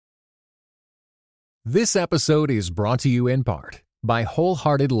This episode is brought to you in part by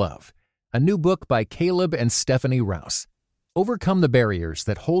Wholehearted Love, a new book by Caleb and Stephanie Rouse. Overcome the barriers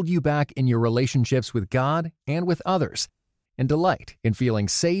that hold you back in your relationships with God and with others, and delight in feeling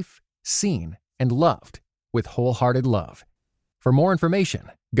safe, seen, and loved with Wholehearted Love. For more information,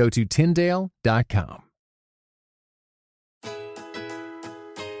 go to Tyndale.com.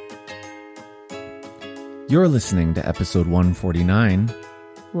 You're listening to episode 149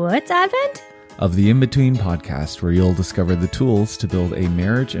 What's Advent? Of the In Between podcast, where you'll discover the tools to build a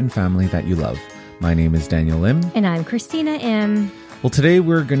marriage and family that you love. My name is Daniel Lim. And I'm Christina M. Well, today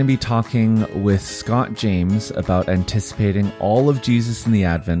we're going to be talking with Scott James about anticipating all of Jesus in the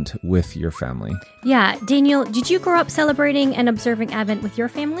Advent with your family. Yeah, Daniel, did you grow up celebrating and observing Advent with your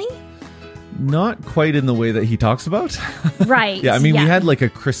family? Not quite in the way that he talks about. Right. Yeah, I mean, we had like a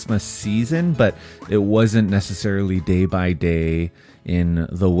Christmas season, but it wasn't necessarily day by day in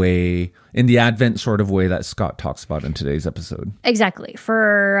the Advent sort of way that Scott talks about in today's episode. Exactly.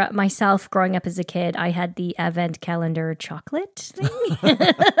 For myself, growing up as a kid, I had the Advent calendar chocolate thing.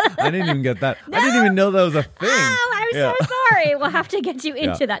 I didn't even get that. No? I didn't even know that was a thing. Oh, I'm so sorry. We'll have to get you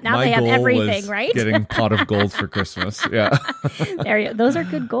into that. Now they have everything, right? Getting pot of gold for Christmas. Yeah. There you go. Those are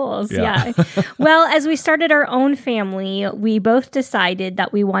good goals. Yeah. Well, as we started our own family, we both decided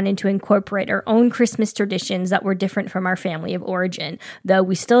that we wanted to incorporate our own Christmas traditions that were different from our family of origin, though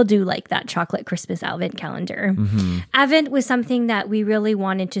we still do like that chocolate Christmas Advent calendar. Mm-hmm. Advent was something that we really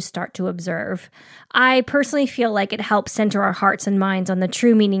wanted to start to observe. I personally feel like it helps center our hearts and minds on the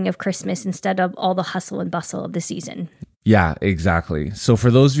true meaning of Christmas instead of all the hustle and bustle of the season. Yeah, exactly. So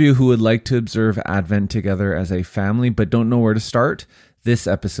for those of you who would like to observe Advent together as a family but don't know where to start, this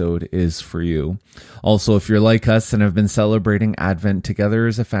episode is for you. Also, if you're like us and have been celebrating Advent together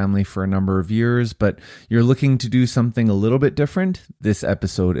as a family for a number of years, but you're looking to do something a little bit different, this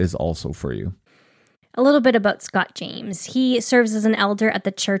episode is also for you. A little bit about Scott James. He serves as an elder at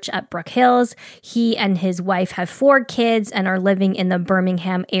the church at Brook Hills. He and his wife have 4 kids and are living in the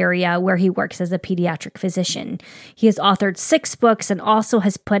Birmingham area where he works as a pediatric physician. He has authored 6 books and also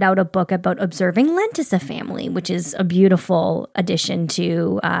has put out a book about observing Lent as a family, which is a beautiful addition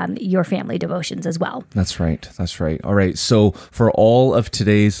to your family devotions as well. That's right. That's right. All right. So for all of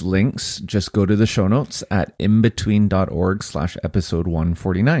today's links, just go to the show notes at inbetween.org/episode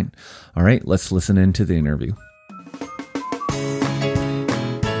 149. All right. Let's listen into the interview.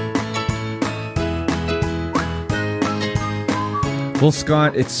 Well,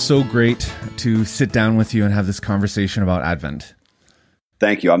 Scott, it's so great to sit down with you and have this conversation about Advent.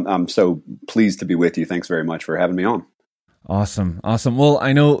 Thank you. I'm so pleased to be with you. Thanks very much for having me on. Awesome. Well,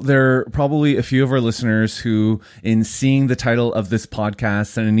 I know there are probably a few of our listeners who, in seeing the title of this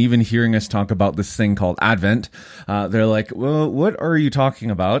podcast and even hearing us talk about this thing called Advent, they're like, well, what are you talking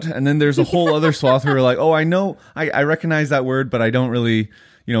about? And then there's a whole other swath who are like, oh, I know, I recognize that word, but I don't really,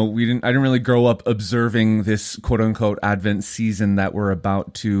 I didn't really grow up observing this quote unquote Advent season that we're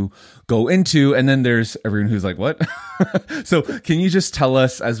about to go into. And then there's everyone who's like, what? So can you just tell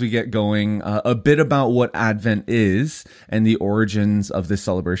us as we get going a bit about what Advent is and the origins of this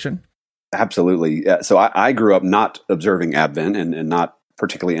celebration? Absolutely. So I grew up not observing Advent and not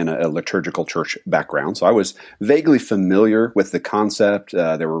particularly in a liturgical church background. So I was vaguely familiar with the concept.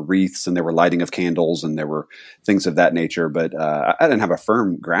 There were wreaths and there were lighting of candles and there were things of that nature, but I didn't have a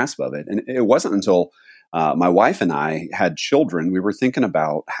firm grasp of it. And it wasn't until my wife and I had children, we were thinking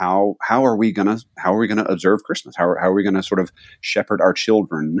about how are we gonna observe Christmas? How are we gonna sort of shepherd our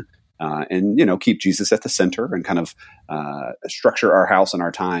children and keep Jesus at the center and kind of structure our house and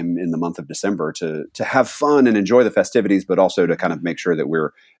our time in the month of December to have fun and enjoy the festivities, but also to kind of make sure that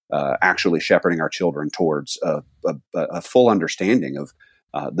we're actually shepherding our children towards a full understanding of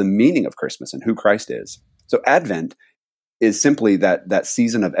the meaning of Christmas and who Christ is. So Advent is simply that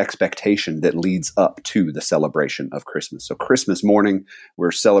season of expectation that leads up to the celebration of Christmas. So Christmas morning,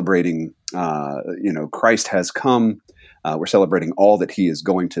 we're celebrating, Christ has come. We're celebrating all that he is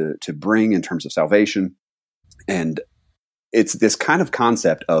going to bring in terms of salvation. And it's this kind of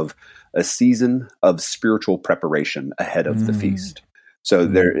concept of a season of spiritual preparation ahead of the feast. So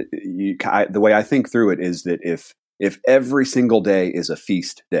the way I think through it is that if every single day is a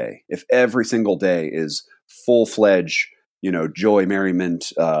feast day, if every single day is full-fledged, joy,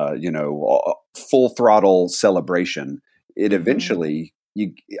 merriment, full throttle celebration, it eventually,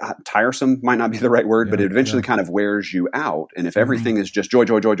 tiresome might not be the right word, but it eventually kind of wears you out. And if everything is just joy,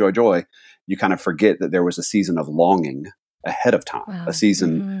 joy, joy, joy, joy, you kind of forget that there was a season of longing ahead of time, a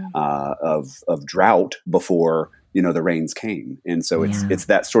season of drought before, the rains came. And so it's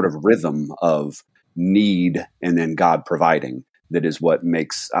that sort of rhythm of need and then God providing that is what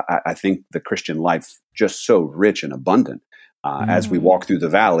makes, I think, the Christian life just so rich and abundant. As we walk through the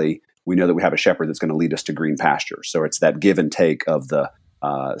valley, we know that we have a shepherd that's going to lead us to green pastures. So it's that give and take of the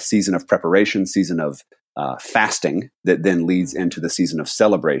season of preparation, season of fasting that then leads into the season of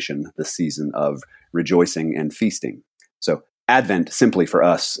celebration, the season of rejoicing and feasting. So Advent simply for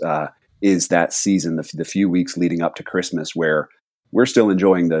us is that season, the few weeks leading up to Christmas, where we're still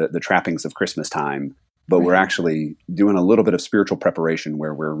enjoying the trappings of Christmas time, but we're actually doing a little bit of spiritual preparation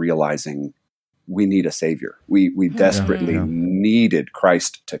where we're realizing we need a savior. We desperately needed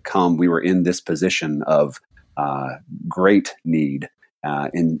Christ to come. We were in this position of great need,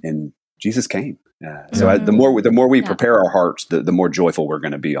 and Jesus came. So the more we prepare our hearts, the more joyful we're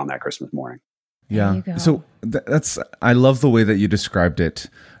going to be on that Christmas morning. Yeah. So I love the way that you described it,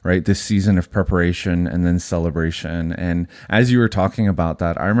 right? This season of preparation and then celebration. And as you were talking about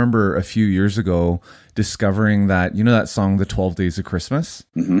that, I remember a few years ago discovering that, that song, The 12 Days of Christmas,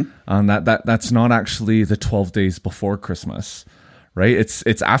 that's not actually the 12 days before Christmas, right?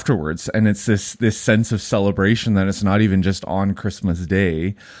 It's afterwards. And it's this sense of celebration that it's not even just on Christmas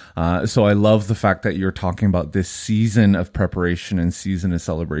Day. So I love the fact that you're talking about this season of preparation and season of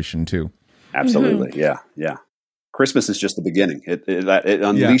celebration too. Absolutely. Yeah. Christmas is just the beginning. It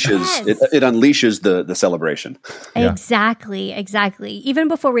unleashes it unleashes the celebration. Exactly. Even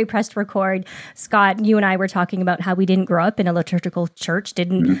before we pressed record, Scott, you and I were talking about how we didn't grow up in a liturgical church,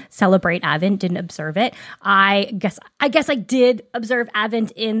 didn't celebrate Advent, didn't observe it. I guess I did observe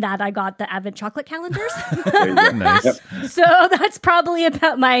Advent in that I got the Advent chocolate calendars. Nice. So that's probably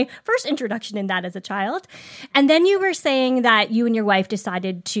about my first introduction in that as a child. And then you were saying that you and your wife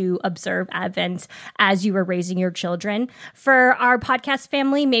decided to observe Advent as you were raising your children. For our podcast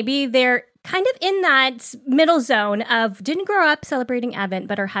family, maybe they're kind of in that middle zone of didn't grow up celebrating Advent,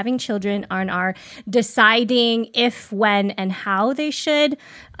 but are having children and are deciding if, when, and how they should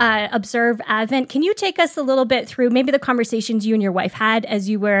observe Advent. Can you take us a little bit through maybe the conversations you and your wife had as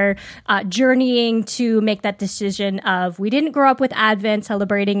you were journeying to make that decision of we didn't grow up with Advent,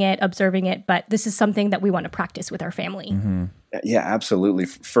 celebrating it, observing it, but this is something that we want to practice with our family? Mm-hmm. Yeah, absolutely.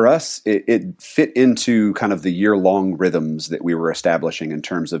 For us, it fit into kind of the year-long rhythms that we were establishing in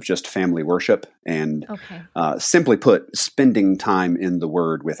terms of just family worship and, simply put, spending time in the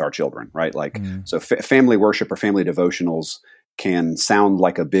Word with our children, right? So family worship or family devotionals can sound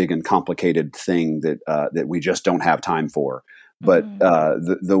like a big and complicated thing that we just don't have time for. But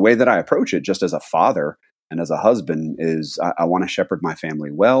the way that I approach it, just as a father and as a husband, is I want to shepherd my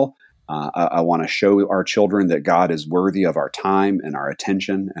family well. I want to show our children that God is worthy of our time and our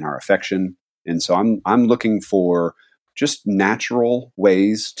attention and our affection. And so I'm looking for just natural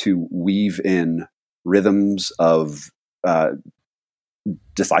ways to weave in rhythms of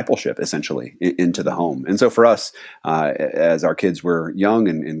discipleship, essentially, into the home. And so for us, as our kids were young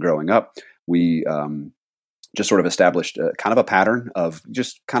and growing up, we just sort of established kind of a pattern of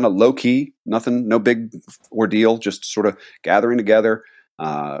just kind of low key, nothing, no big ordeal, just sort of gathering together.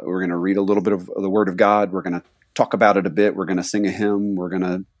 We're going to read a little bit of the Word of God. We're going to talk about it a bit. We're going to sing a hymn. We're going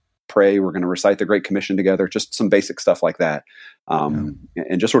to pray. We're going to recite the Great Commission together, just some basic stuff like that. And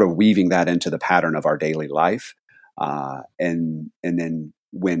just sort of weaving that into the pattern of our daily life. And then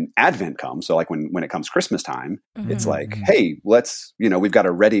when Advent comes, so like when it comes Christmas time, it's like, hey, let's, we've got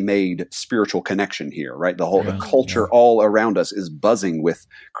a ready-made spiritual connection here, right? The whole culture all around us is buzzing with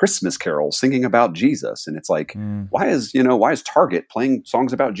Christmas carols singing about Jesus. And it's like, why is Target playing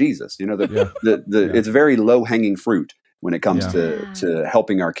songs about Jesus? It's very low-hanging fruit when it comes to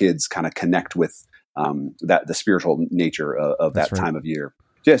helping our kids kind of connect with the spiritual nature of that time of year.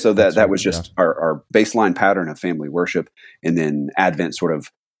 Yeah, so that was just our baseline pattern of family worship, and then Advent sort of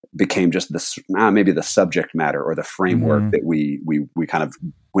became just maybe the subject matter or the framework that we kind of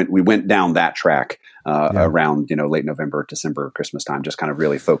went down that track around late November, December, Christmas time, just kind of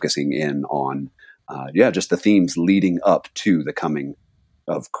really focusing in on just the themes leading up to the coming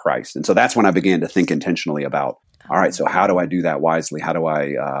of Christ. And so that's when I began to think intentionally about, all right, so how do I do that wisely? How do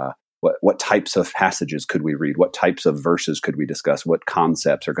I what types of passages could we read? What types of verses could we discuss? What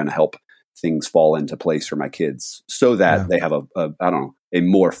concepts are going to help things fall into place for my kids so that they have a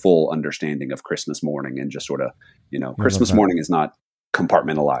more full understanding of Christmas morning, and just sort of, Christmas morning is not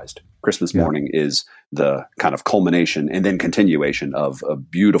compartmentalized. Christmas morning is the kind of culmination and then continuation of a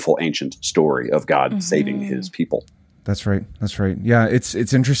beautiful ancient story of God saving his people. That's right. Yeah.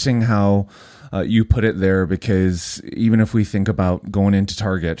 It's interesting how, you put it there, because even if we think about going into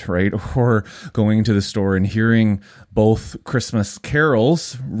Target, right, or going into the store and hearing both Christmas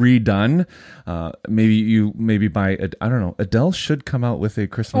carols redone, maybe buy, I don't know, Adele should come out with a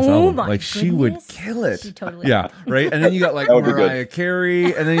Christmas album. Like, she would kill it. She totally yeah, right? And then you got like Mariah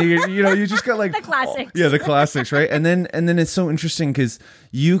Carey, and then you just got like the classics. the classics, right? And then it's so interesting because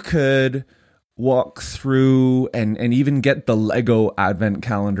you could walk through and even get the Lego Advent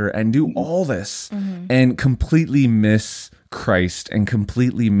calendar and do all this and completely miss Christ and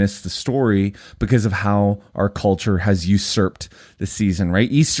completely miss the story because of how our culture has usurped the season, right?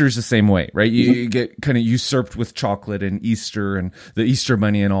 Easter's the same way, right? You get kind of usurped with chocolate and Easter and the Easter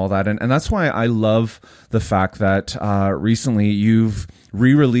bunny and all that. And that's why I love the fact that recently you've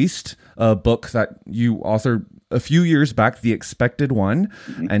re-released a book that you authored a few years back, The Expected One,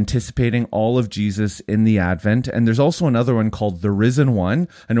 anticipating all of Jesus in the Advent. And there's also another one called The Risen One.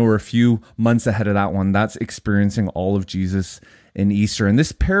 I know we're a few months ahead of that one. That's experiencing all of Jesus in Easter. And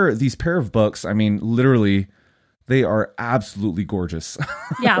these pair of books, I mean, literally, they are absolutely gorgeous.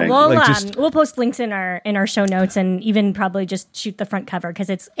 Yeah, we'll post links in our show notes, and even probably just shoot the front cover because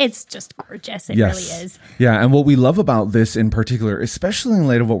it's just gorgeous. It really is. Yeah, and what we love about this in particular, especially in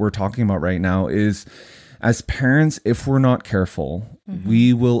light of what we're talking about right now, is as parents, if we're not careful,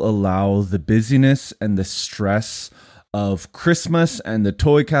 we will allow the busyness and the stress of Christmas and the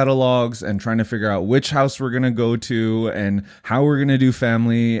toy catalogs and trying to figure out which house we're going to go to and how we're going to do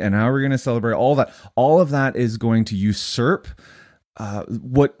family and how we're going to celebrate, all of that is going to usurp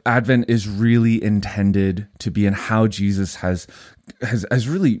what Advent is really intended to be and how Jesus has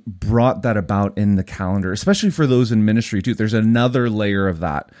really brought that about in the calendar, especially for those in ministry too. There's another layer of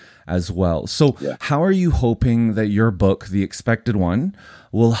that as well. So how are you hoping that your book, The Expected One,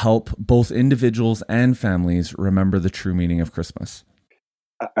 will help both individuals and families remember the true meaning of Christmas?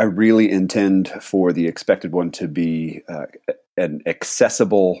 I really intend for The Expected One to be an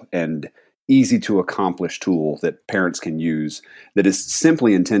accessible and easy to accomplish tool that parents can use that is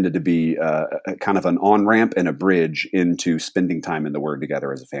simply intended to be a kind of an on-ramp and a bridge into spending time in the Word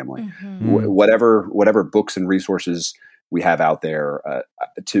together as a family. Whatever books and resources we have out there,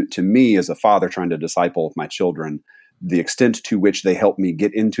 to me as a father trying to disciple my children, the extent to which they help me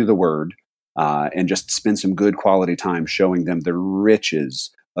get into the Word and just spend some good quality time showing them the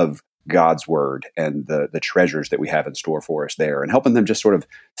riches of God's Word and the treasures that we have in store for us there, and helping them just sort of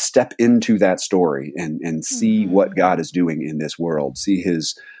step into that story and see what God is doing in this world, see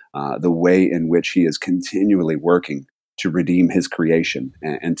His the way in which He is continually working to redeem His creation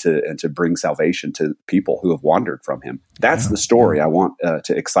and to bring salvation to people who have wandered from Him. That's the story I want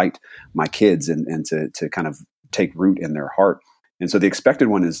to excite my kids and to kind of take root in their heart. And so The Expected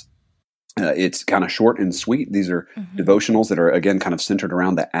One is it's kind of short and sweet. These are devotionals that are, again, kind of centered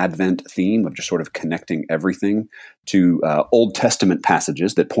around the Advent theme of just sort of connecting everything to Old Testament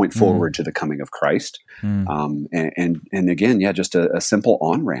passages that point forward to the coming of Christ. And again, just a simple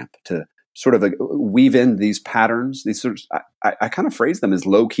on-ramp to sort of weave in these patterns. These sort of, I kind of phrase them as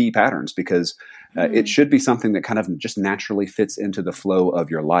low-key patterns because it should be something that kind of just naturally fits into the flow of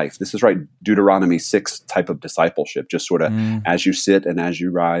your life. This is right, Deuteronomy 6 type of discipleship, just sort of as you sit and as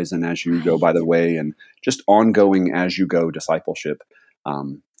you rise and as you go by the way, and just ongoing as you go discipleship.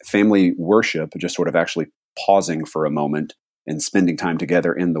 Family worship, just sort of actually pausing for a moment and spending time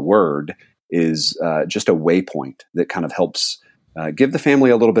together in the Word is just a waypoint that kind of helps give the family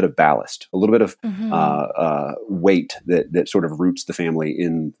a little bit of ballast, a little bit of weight that sort of roots the family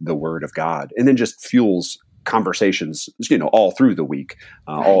in the Word of God, and then just fuels conversations, all through the week,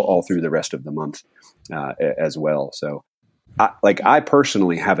 all through the rest of the month as well. So, I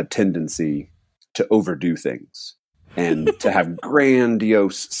personally have a tendency to overdo things and to have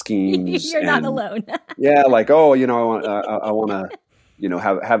grandiose schemes. You're not alone. I want to.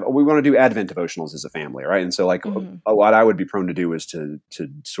 We want to do Advent devotionals as a family, right? And so, what I would be prone to do is to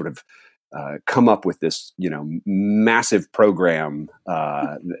sort of come up with this, massive program.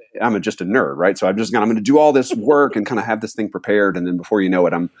 I'm just a nerd, right? So I'm going to do all this work and kind of have this thing prepared, and then before you know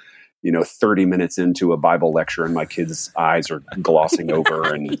it, I'm 30 minutes into a Bible lecture, and my kids' eyes are glossing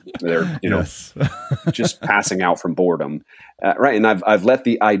over, and they're just passing out from boredom, right? And I've let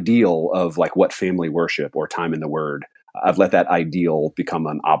the ideal of what family worship or time in the Word. I've let that ideal become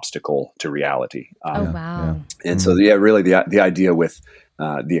an obstacle to reality. And so, really the idea with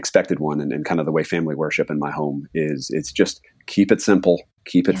The Expected One and kind of the way family worship in my home is it's just keep it simple,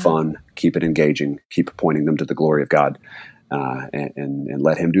 keep it fun, keep it engaging, keep pointing them to the glory of God, and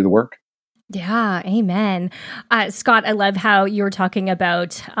let Him do the work. Yeah, amen. Scott, I love how you were talking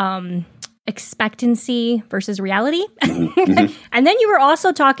about expectancy versus reality. And then you were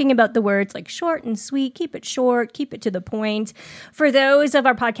also talking about the words like short and sweet, keep it short, keep it to the point. For those of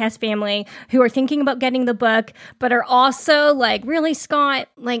our podcast family who are thinking about getting the book, but are also like, really, Scott,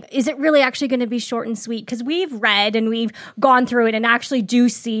 like, is it really actually going to be short and sweet? Because we've read and we've gone through it and actually do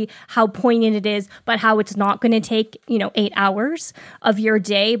see how poignant it is, but how it's not going to take, 8 hours of your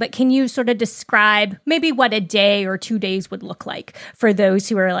day. But can you sort of describe maybe what a day or 2 days would look like for those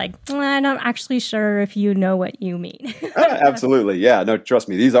who are like, I'm not actually sure if you know what you mean? Absolutely. Yeah. No, trust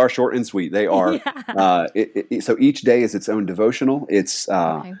me. These are short and sweet. They are. Yeah. So each day is its own devotional. It's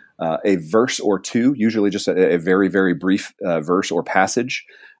a verse or two, usually just a very, very brief verse or passage.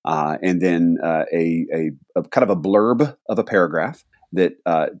 And then a kind of a blurb of a paragraph that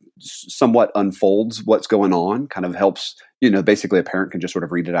somewhat unfolds what's going on, kind of helps, basically a parent can just sort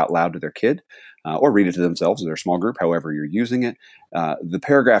of read it out loud to their kid or read it to themselves or their small group, however you're using it. The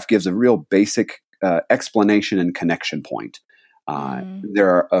paragraph gives a real basic explanation and connection point. There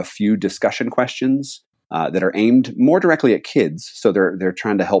are a few discussion questions that are aimed more directly at kids. So they're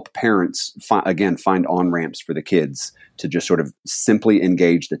trying to help parents, find on-ramps for the kids to just sort of simply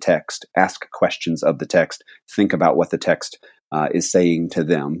engage the text, ask questions of the text, think about what the text is saying to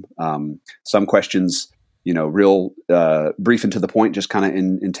them. Some questions, real brief and to the point, just kind of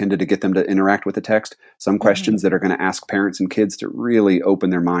intended to get them to interact with the text. Some questions that are going to ask parents and kids to really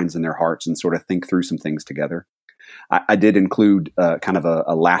open their minds and their hearts and sort of think through some things together. I did include kind of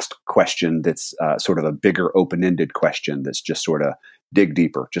a last question that's sort of a bigger open-ended question that's just sort of dig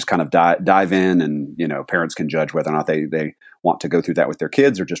deeper, just kind of dive in, and parents can judge whether or not they want to go through that with their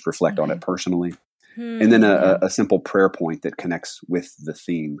kids or just reflect on it personally. And then a simple prayer point that connects with the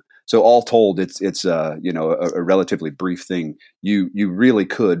theme. So all told, it's a relatively brief thing. You really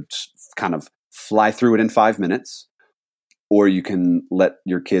could kind of fly through it in 5 minutes, or you can let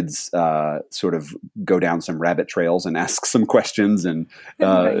your kids sort of go down some rabbit trails and ask some questions. And,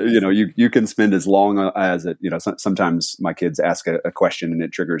 you can spend as long as it, sometimes my kids ask a question and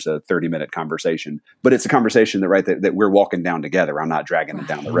it triggers a 30-minute conversation, but it's a conversation that we're walking down together. I'm not dragging them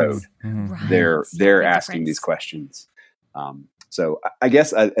down the road. Right. They're asking these questions. So I guess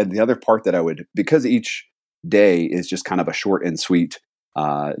the other part that I would, because each day is just kind of a short and sweet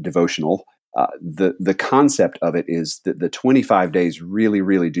devotional, the concept of it is that the 25 days really,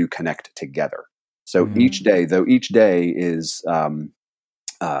 really do connect together. So each day is kind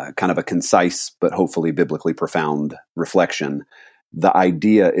of a concise but hopefully biblically profound reflection. The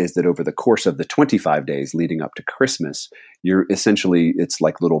idea is that over the course of the 25 days leading up to Christmas, it's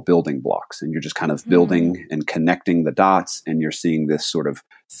like little building blocks, and you're just kind of building and connecting the dots, and you're seeing this sort of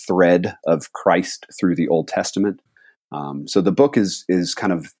thread of Christ through the Old Testament. So the book is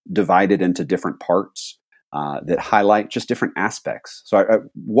kind of divided into different parts that highlight just different aspects. So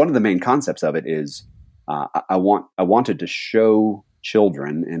one of the main concepts of it is I wanted to show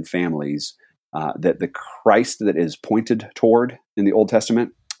children and families that the Christ that is pointed toward in the Old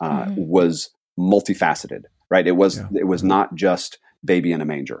Testament was multifaceted, right? It was not just baby in a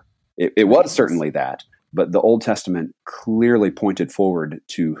manger. It was certainly that, but the Old Testament clearly pointed forward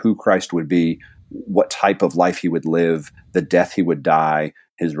to who Christ would be, what type of life he would live, the death he would die,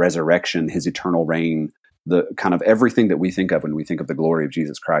 his resurrection, his eternal reign, the kind of everything that we think of when we think of the glory of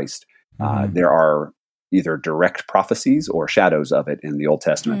Jesus Christ. There are either direct prophecies or shadows of it in the Old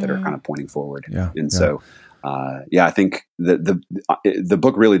Testament that are kind of pointing forward. So I think the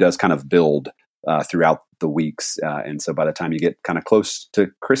book really does kind of build throughout the weeks. And so by the time you get kind of close to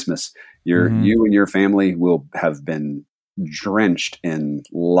Christmas, you and your family will have been drenched in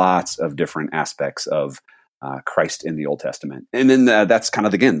lots of different aspects of Christ in the Old Testament. And then that's kind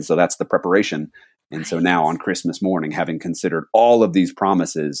of so that's the preparation. And so now on Christmas morning, having considered all of these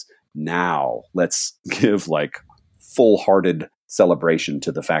promises, now let's give like full-hearted celebration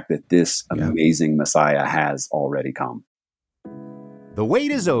to the fact that this amazing Messiah has already come. The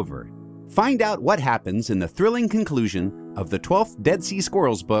wait is over. Find out what happens in the thrilling conclusion of the 12th Dead Sea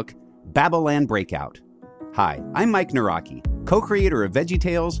Squirrels book, Babylon Breakout. Hi, I'm Mike Naraki, co-creator of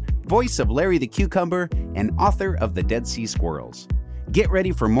VeggieTales, voice of Larry the Cucumber, and author of The Dead Sea Squirrels. Get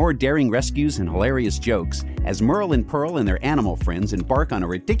ready for more daring rescues and hilarious jokes as Merle and Pearl and their animal friends embark on a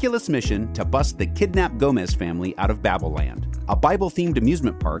ridiculous mission to bust the kidnapped Gomez family out of Babylon, a Bible-themed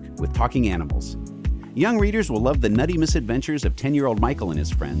amusement park with talking animals. Young readers will love the nutty misadventures of 10-year-old Michael and his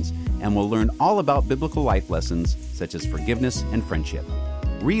friends, and will learn all about biblical life lessons such as forgiveness and friendship.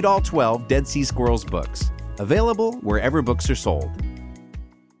 Read all 12 Dead Sea Squirrels books. Available wherever books are sold.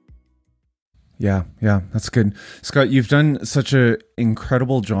 Yeah, that's good. Scott, you've done such an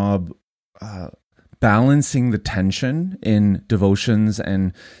incredible job balancing the tension in devotions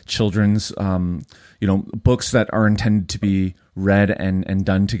and children's, books that are intended to be read and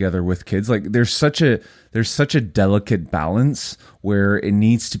done together with kids. Like there's such a delicate balance where it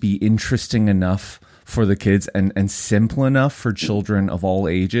needs to be interesting enough for the kids and simple enough for children of all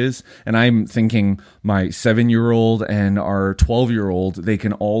ages. And I'm thinking my 7-year-old and our 12-year-old, they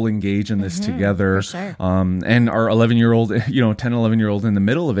can all engage in this together. For sure. And our 11-year-old, 10, 11-year-old in the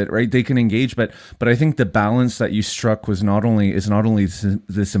middle of it, right? They can engage. But I think the balance that you struck was not only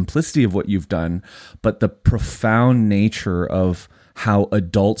the simplicity of what you've done, but the profound nature of how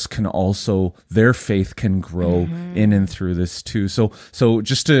adults can also, their faith can grow in and through this too. So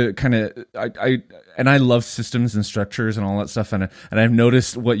just to kind of, I love systems and structures and all that stuff. And I've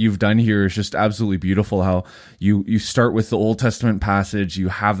noticed what you've done here is just absolutely beautiful. How you start with the Old Testament passage, you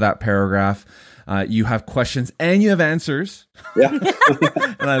have that paragraph, you have questions and you have answers. Yeah.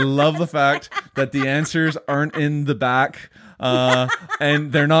 And I love the fact that the answers aren't in the back.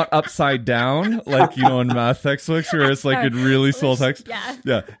 And they're not upside down, like, in math textbooks where it's like in really small text.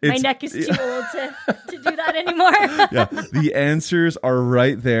 Yeah. My neck is too old to do that anymore. Yeah. The answers are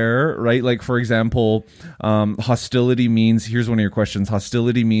right there, right? Like, for example, hostility means, here's one of your questions.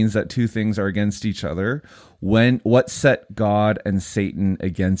 Hostility means that two things are against each other. What set God and Satan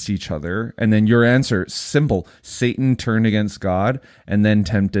against each other? And then your answer, simple. Satan turned against God and then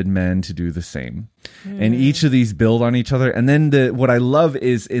tempted man to do the same. And each of these build on each other. And then what I love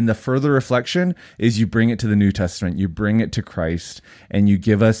is in the further reflection is you bring it to the New Testament, you bring it to Christ, and you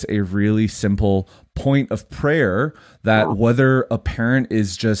give us a really simple point of prayer that whether a parent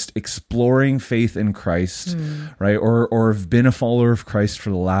is just exploring faith in Christ, right, or have been a follower of Christ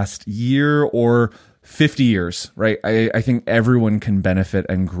for the last year or 50 years, right? I think everyone can benefit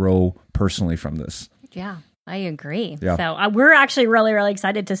and grow personally from this. Yeah. I agree. Yeah. So we're actually really, really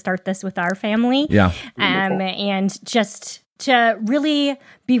excited to start this with our family. Yeah. And just to really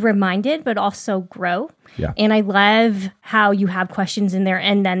be reminded, but also grow. Yeah. And I love how you have questions in there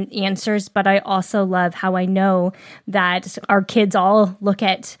and then answers, but I also love how I know that our kids all look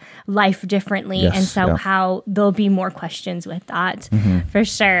at life differently. Yes, and so how there'll be more questions with that for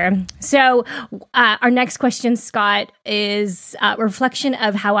sure. So our next question, Scott, is a reflection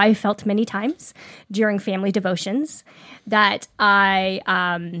of how I felt many times during family devotions that I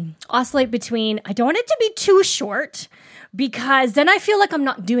oscillate between, I don't want it to be too short, because then I feel like I'm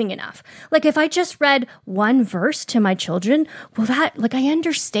not doing enough. Like if I just read one verse to my children, well, that, like, I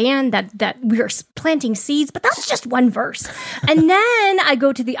understand that we are planting seeds, but that's just one verse. And then I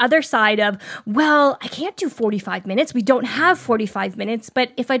go to the other side of, well, I can't do 45 minutes. We don't have 45 minutes,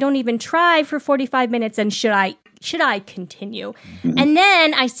 but if I don't even try for 45 minutes, then should I continue? And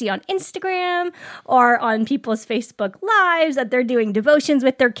then I see on Instagram or on people's Facebook lives that they're doing devotions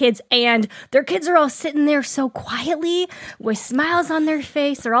with their kids, and their kids are all sitting there so quietly with smiles on their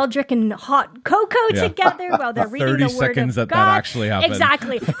face. They're all drinking hot cocoa together while they're reading the Word of God. 30 seconds that actually happened.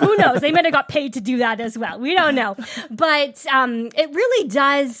 Exactly. Who knows? They might have got paid to do that as well. We don't know. But it really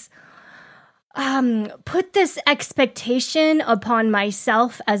does put this expectation upon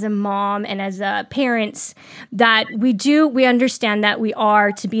myself as a mom and as a parents that we understand that we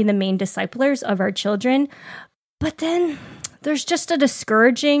are to be the main disciplers of our children. But then there's just a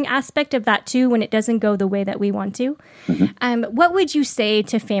discouraging aspect of that too when it doesn't go the way that we want to. What would you say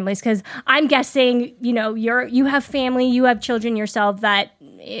to families? Because I'm guessing, you have family, you have children yourself, that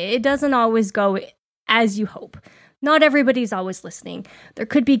it doesn't always go as you hope. Not everybody's always listening. There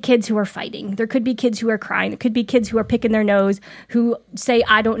could be kids who are fighting. There could be kids who are crying. There could be kids who are picking their nose, who say,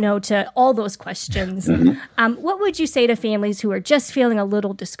 I don't know, to all those questions. What would you say to families who are just feeling a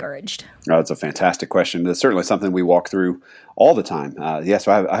little discouraged? Oh, that's a fantastic question. It's certainly something we walk through all the time.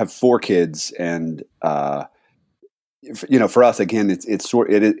 So I have 4 kids, and for us, again,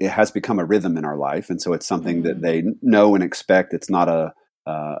 it has become a rhythm in our life, and so it's something that they know and expect. It's not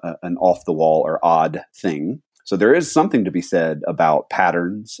an off the wall or odd thing. So there is something to be said about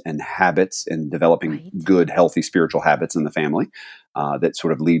patterns and habits and developing good, healthy spiritual habits in the family that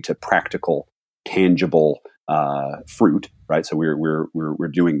sort of lead to practical, tangible fruit, right? So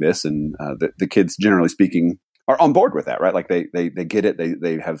we're doing this, and the kids, generally speaking, are on board with that, right? Like they get it.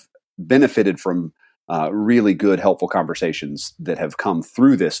 They have benefited from really good, helpful conversations that have come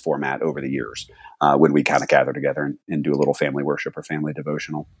through this format over the years when we kind of gather together and do a little family worship or family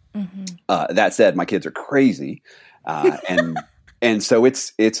devotional. That said, my kids are crazy, and so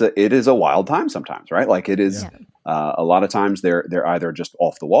it is a wild time sometimes, right? Like it is a lot of times they're either just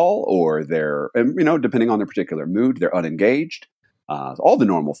off the wall, or they're depending on their particular mood, they're unengaged. all the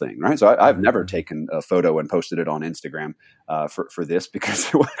normal thing, right? So I've never taken a photo and posted it on Instagram for this,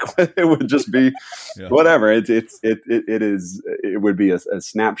 because it would just be whatever. It would be a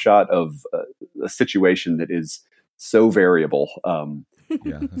snapshot of a situation that is so variable.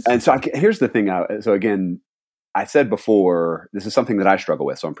 And so here's the thing. So again, I said before, this is something that I struggle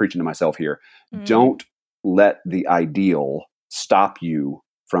with. So I'm preaching to myself here. Don't let the ideal stop you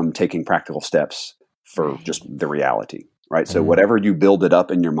from taking practical steps for just the reality. Right. So whatever you build it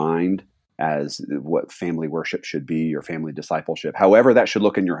up in your mind as what family worship should be or family discipleship, however that should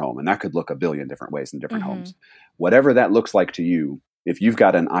look in your home, and that could look a billion different ways in different homes, whatever that looks like to you, if you've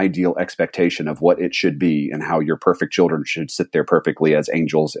got an ideal expectation of what it should be and how your perfect children should sit there perfectly as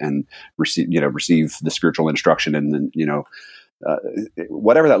angels and receive the spiritual instruction, and then,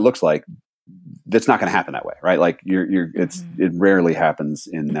 whatever that looks like, that's not going to happen that way. Right. Like it rarely happens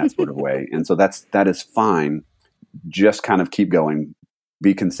in that sort of way. And so that is fine. Just kind of keep going,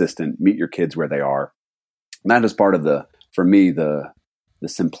 be consistent, meet your kids where they are. And that is part of for me, the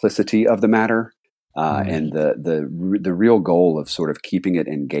simplicity of the matter, and the real goal of sort of keeping it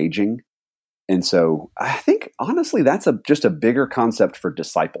engaging. And so I think honestly, that's just a bigger concept for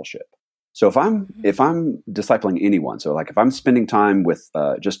discipleship. So if I'm discipling anyone, so like if I'm spending time with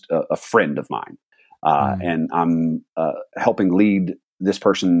just a friend of mine, and I'm helping lead this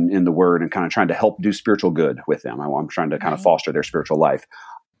person in the word and kind of trying to help do spiritual good with them. I'm trying to kind of foster their spiritual life.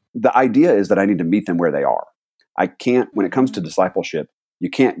 The idea is that I need to meet them where they are. I can't, when it comes to discipleship,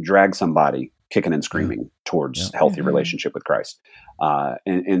 you can't drag somebody kicking and screaming towards healthy relationship with Christ.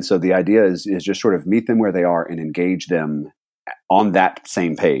 And so the idea is just sort of meet them where they are and engage them on that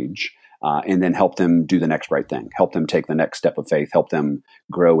same page, and then help them do the next right thing, help them take the next step of faith, help them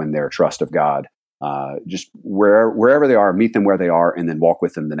grow in their trust of God. Just wherever they are, meet them where they are, and then walk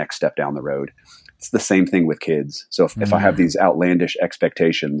with them the next step down the road. It's the same thing with kids. So if I have these outlandish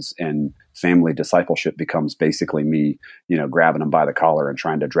expectations, and family discipleship becomes basically me, grabbing them by the collar and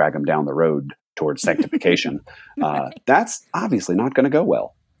trying to drag them down the road towards sanctification, that's obviously not going to go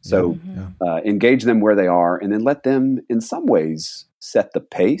well. So engage them where they are, and then let them in some ways set the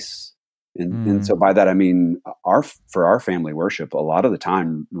pace. And so by that, I mean, for our family worship, a lot of the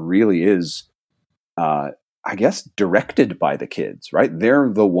time really is, I guess, directed by the kids, right? They're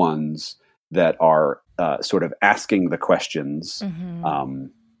the ones that are sort of asking the questions.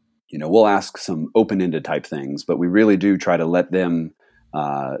 We'll ask some open-ended type things, but we really do try to let them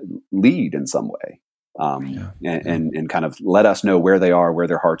lead in some way, and kind of let us know where they are, where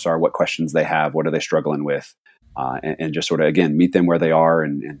their hearts are, what questions they have, what are they struggling with, and just sort of, again, meet them where they are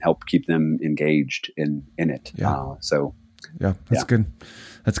and help keep them engaged in it. That's good.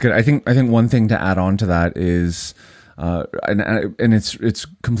 That's good. I think one thing to add on to that is, and it's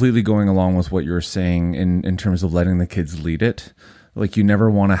completely going along with what you're saying in terms of letting the kids lead it. Like, you never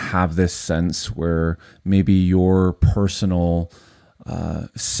want to have this sense where maybe your personal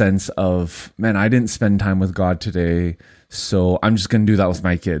sense of, man, I didn't spend time with God today, so I'm just going to do that with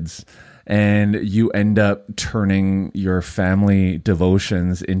my kids. And you end up turning your family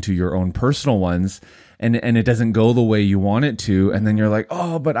devotions into your own personal ones, and it doesn't go the way you want it to. And then you're like,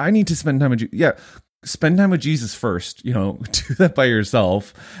 oh, but I need to spend time with you. Yeah, spend time with Jesus first, do that by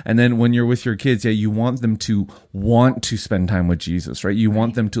yourself. And then when you're with your kids, you want them to want to spend time with Jesus, right? You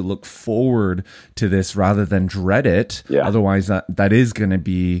want them to look forward to this rather than dread it. Yeah. Otherwise that is going to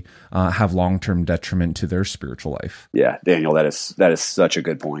be, have long-term detriment to their spiritual life. Yeah, Daniel, that is such a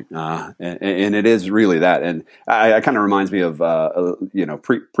good point. And it is really that. And it kind of reminds me of,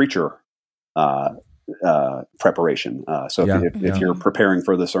 preacher, preparation. So if you're preparing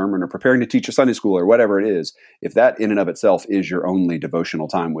for the sermon or preparing to teach a Sunday school or whatever it is, if that in and of itself is your only devotional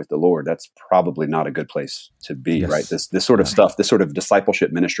time with the Lord, that's probably not a good place to be, right? This sort of stuff, this sort of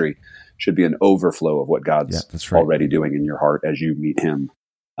discipleship ministry should be an overflow of what God's already doing in your heart as you meet Him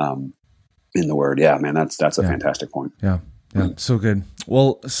in the Word. Yeah, man, that's a fantastic point. Yeah, so good.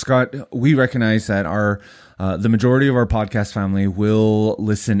 Well, Scott, we recognize that the majority of our podcast family will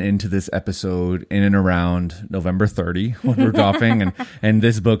listen into this episode in and around November 30 when we're golfing, and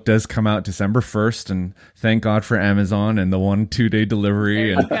this book does come out December 1st, and thank God for Amazon and the 1-2 day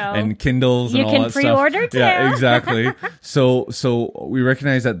delivery and Kindles and all that stuff. You can pre-order too. Yeah, exactly. So we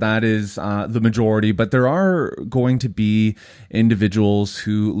recognize that is the majority, but there are going to be individuals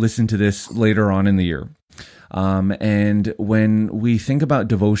who listen to this later on in the year. And when we think about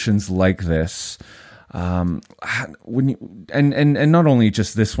devotions like this, when you, and not only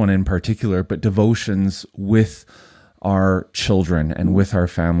just this one in particular, but devotions with our children and with our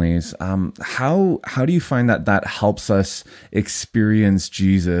families, how do you find that helps us experience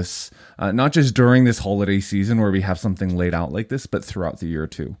Jesus, not just during this holiday season where we have something laid out like this, but throughout the year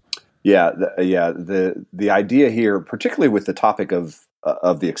too? Yeah, the idea here, particularly with the topic of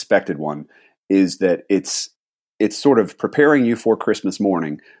the expected one, is that it's sort of preparing you for Christmas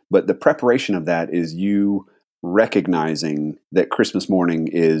morning, but the preparation of that is you recognizing that Christmas morning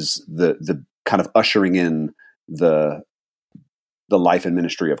is the kind of ushering in the life and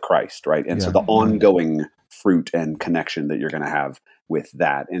ministry of Christ, right? And so the ongoing fruit and connection that you're going to have with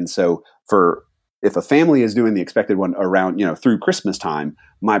that. And so if a family is doing the expected one around, through Christmas time,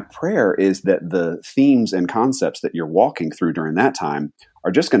 my prayer is that the themes and concepts that you're walking through during that time are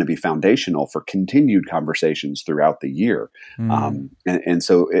just going to be foundational for continued conversations throughout the year. And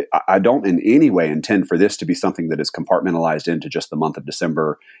so I don't in any way intend for this to be something that is compartmentalized into just the month of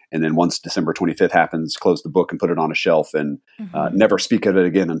December. And then once December 25th happens, close the book and put it on a shelf and never speak of it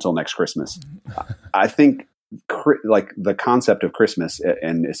again until next Christmas. I think like the concept of Christmas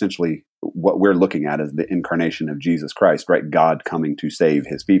and essentially what we're looking at is the incarnation of Jesus Christ, right? God coming to save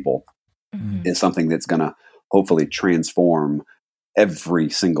his people is something that's going to hopefully transform every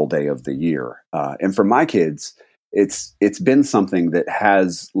single day of the year. And for my kids, it's been something that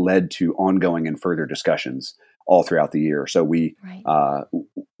has led to ongoing and further discussions all throughout the year. So we've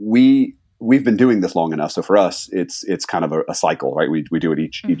been doing this long enough. So for us, it's kind of a cycle, right? We do it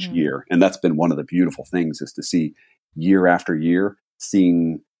each year. And that's been one of the beautiful things is to see year after year,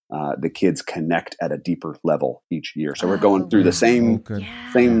 seeing the kids connect at a deeper level each year. So we're going through the same,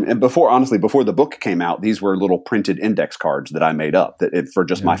 and before the book came out, these were little printed index cards that I made up for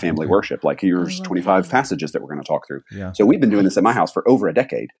just my family worship. Like here's 25 passages that we're going to talk through. Yeah. So we've been doing this at my house for over a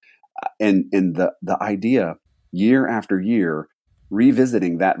decade. And the idea year after year,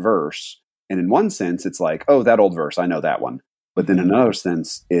 revisiting that verse. And in one sense, it's like, oh, that old verse, I know that one. But then in another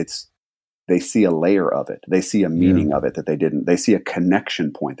sense, they see a layer of it. They see a meaning of it that they didn't. They see a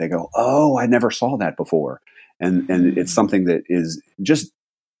connection point. They go, oh, I never saw that before. And it's something that is just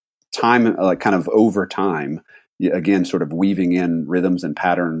time, like kind of over time, again, sort of weaving in rhythms and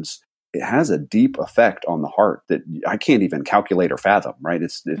patterns. It has a deep effect on the heart that I can't even calculate or fathom, right?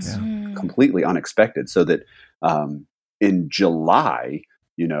 It's completely unexpected. So that in July,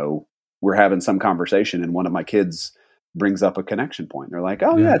 we're having some conversation and one of my kids brings up a connection point. They're like,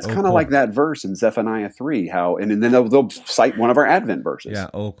 oh yeah, it's kind of like that verse in Zephaniah 3, and then they'll cite one of our Advent verses. Yeah.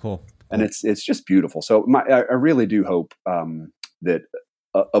 Oh, cool. And it's just beautiful. So I really do hope that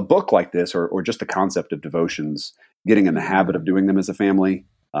a book like this, or just the concept of devotions, getting in the habit of doing them as a family.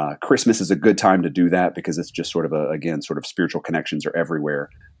 Christmas is a good time to do that because it's just sort of spiritual connections are everywhere.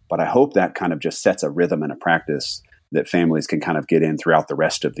 But I hope that kind of just sets a rhythm and a practice that families can kind of get in throughout the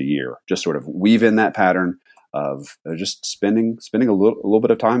rest of the year. Just sort of weave in that pattern of just spending a little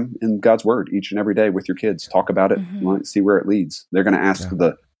bit of time in God's Word each and every day with your kids. Talk about it, see where it leads. They're going to ask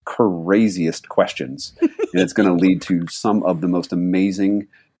the craziest questions, and it's going to lead to some of the most amazing,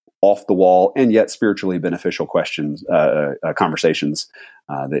 off the wall, and yet spiritually beneficial conversations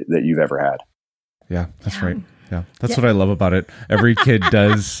that you've ever had. Yeah, that's right. Yeah, that's what I love about it. Every kid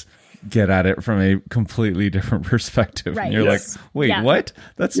does get at it from a completely different perspective. Right. And you're like, wait, what?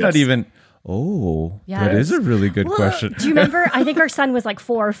 That's not even... Oh, that is a really good question. Do you remember? I think our son was like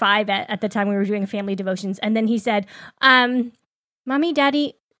 4 or 5 at the time we were doing family devotions. And then he said, Mommy,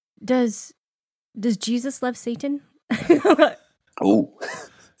 Daddy, does Jesus love Satan? Oh,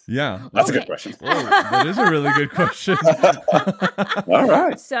 yeah. That's a good question. That is a really good question. All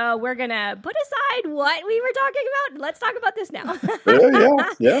right. So we're going to put aside what we were talking about. Let's talk about this now.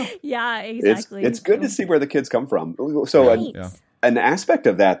 Yeah. Yeah, exactly. It's good to see where the kids come from. So an aspect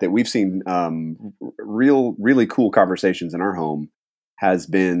of that we've seen really cool conversations in our home has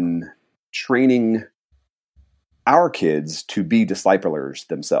been training our kids to be disciplers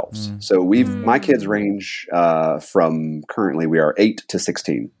themselves. So my kids range from currently we are 8 to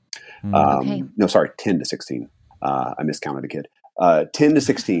 16. No, sorry, 10 to 16. I miscounted a kid. 10 to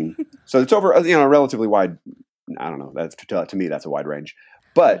 16. So it's over, a relatively wide. I don't know. That's to me, that's a wide range.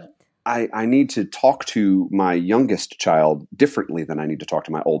 But I need to talk to my youngest child differently than I need to talk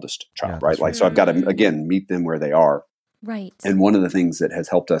to my oldest child, right? Like, so I've got to, again, meet them where they are. Right. And one of the things that has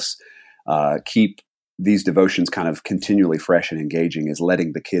helped us keep these devotions kind of continually fresh and engaging is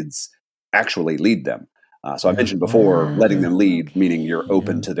letting the kids actually lead them. So I mentioned before, letting them lead, meaning you're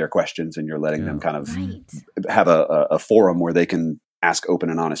open to their questions and you're letting them kind of have a forum where they can ask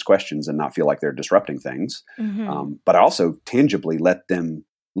open and honest questions and not feel like they're disrupting things. But I also tangibly let them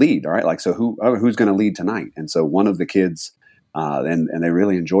lead. All right. Like, so who's going to lead tonight? And so one of the kids, and they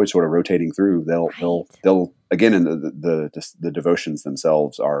really enjoy sort of rotating through, they'll again, and the devotions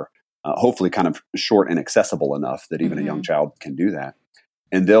themselves are hopefully kind of short and accessible enough that even a young child can do that.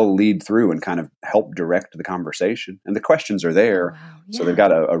 And they'll lead through and kind of help direct the conversation. And the questions are there. So they've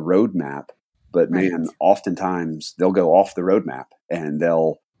got a roadmap. But man, oftentimes they'll go off the roadmap and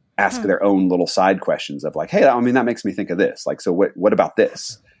they'll ask their own little side questions of like, hey, I mean, that makes me think of this. Like, so what about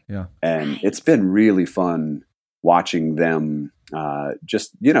this? Yeah. And it's been really fun watching them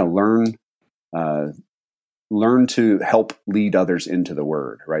just, learn to help lead others into the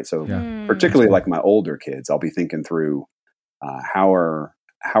word, right? So particularly like my older kids, I'll be thinking through how are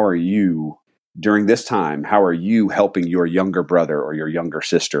you during this time? How are you helping your younger brother or your younger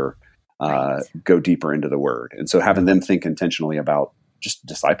sister go deeper into the word? And so having them think intentionally about just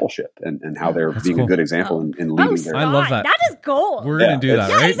discipleship and how they're being a good example in leading their. I love that. That is gold. We're going to do that,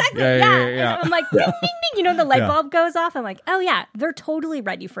 right? Exactly. Yeah. I'm like, ding, ding, ding. The light bulb goes off. I'm like, oh yeah, they're totally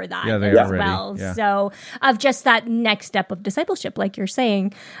ready for that as well. Yeah. So of just that next step of discipleship, like you're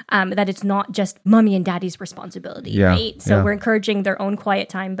saying, that it's not just mommy and daddy's responsibility, right? So we're encouraging their own quiet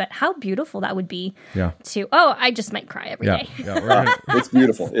time, but how beautiful that would be I just might cry every day. It's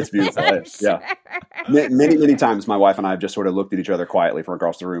beautiful. It's beautiful. Many times my wife and I have just sort of looked at each other quietly from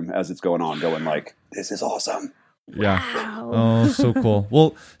across the room as it's going on, going like, this is awesome. Yeah. Wow. Oh, so cool.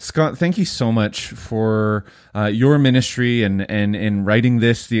 Well, Scott, thank you so much for your ministry and in writing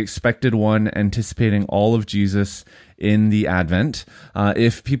this, The Expected One, anticipating all of Jesus in the Advent.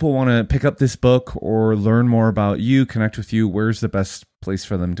 If people want to pick up this book or learn more about you, connect with you, where's the best place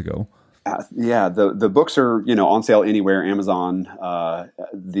for them to go? The books are, on sale anywhere, Amazon.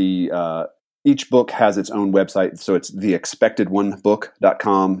 Each book has its own website. So it's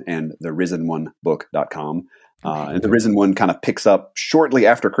theexpectedoneBook.com and therisenonebook.com. And the Risen One kind of picks up shortly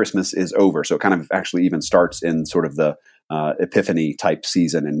after Christmas is over. So it kind of actually even starts in sort of the Epiphany type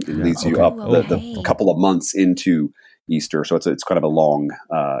season and leads you up the couple of months into Easter. So it's kind of a long,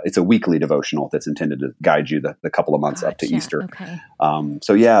 it's a weekly devotional that's intended to guide you the couple of months up to Easter. Okay.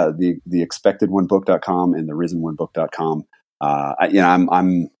 The expectedoneBook.com and therisenonebook.com.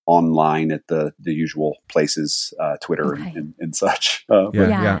 I'm online at the usual places, Twitter and such.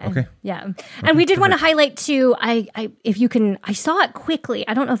 Okay. And we did want to highlight too, if you can, I saw it quickly.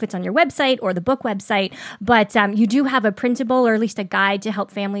 I don't know if it's on your website or the book website, but you do have a printable or at least a guide to help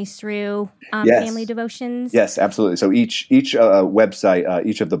families through family devotions. Yes, absolutely. So each website,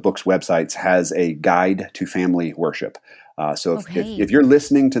 each of the book's websites has a guide to family worship. So if you're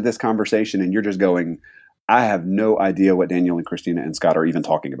listening to this conversation and you're just going, I have no idea what Daniel and Christina and Scott are even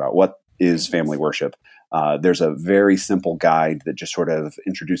talking about. What is family worship? There's a very simple guide that just sort of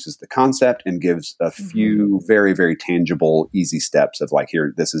introduces the concept and gives a few very, very tangible, easy steps of like,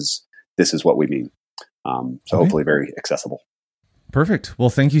 here, this is what we mean. Hopefully very accessible. Perfect. Well,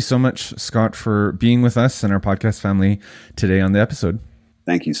 thank you so much, Scott, for being with us and our podcast family today on the episode.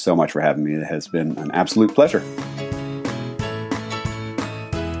 Thank you so much for having me. It has been an absolute pleasure.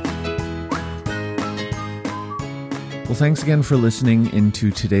 Well, thanks again for listening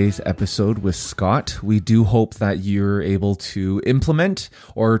into today's episode with Scott. We do hope that you're able to implement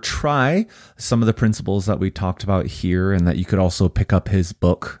or try some of the principles that we talked about here, and that you could also pick up his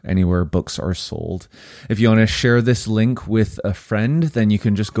book anywhere books are sold. If you want to share this link with a friend, then you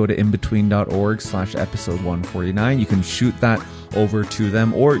can just go to inbetween.org/episode 149. You can shoot that over to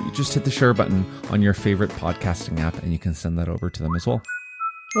them, or you just hit the share button on your favorite podcasting app and you can send that over to them as well.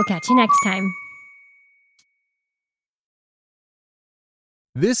 We'll catch you next time.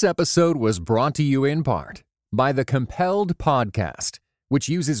 This episode was brought to you in part by the Compelled Podcast, which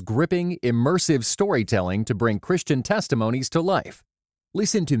uses gripping, immersive storytelling to bring Christian testimonies to life.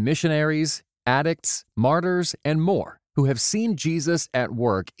 Listen to missionaries, addicts, martyrs, and more who have seen Jesus at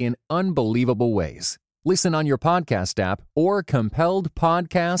work in unbelievable ways. Listen on your podcast app or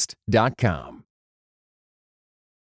compelledpodcast.com.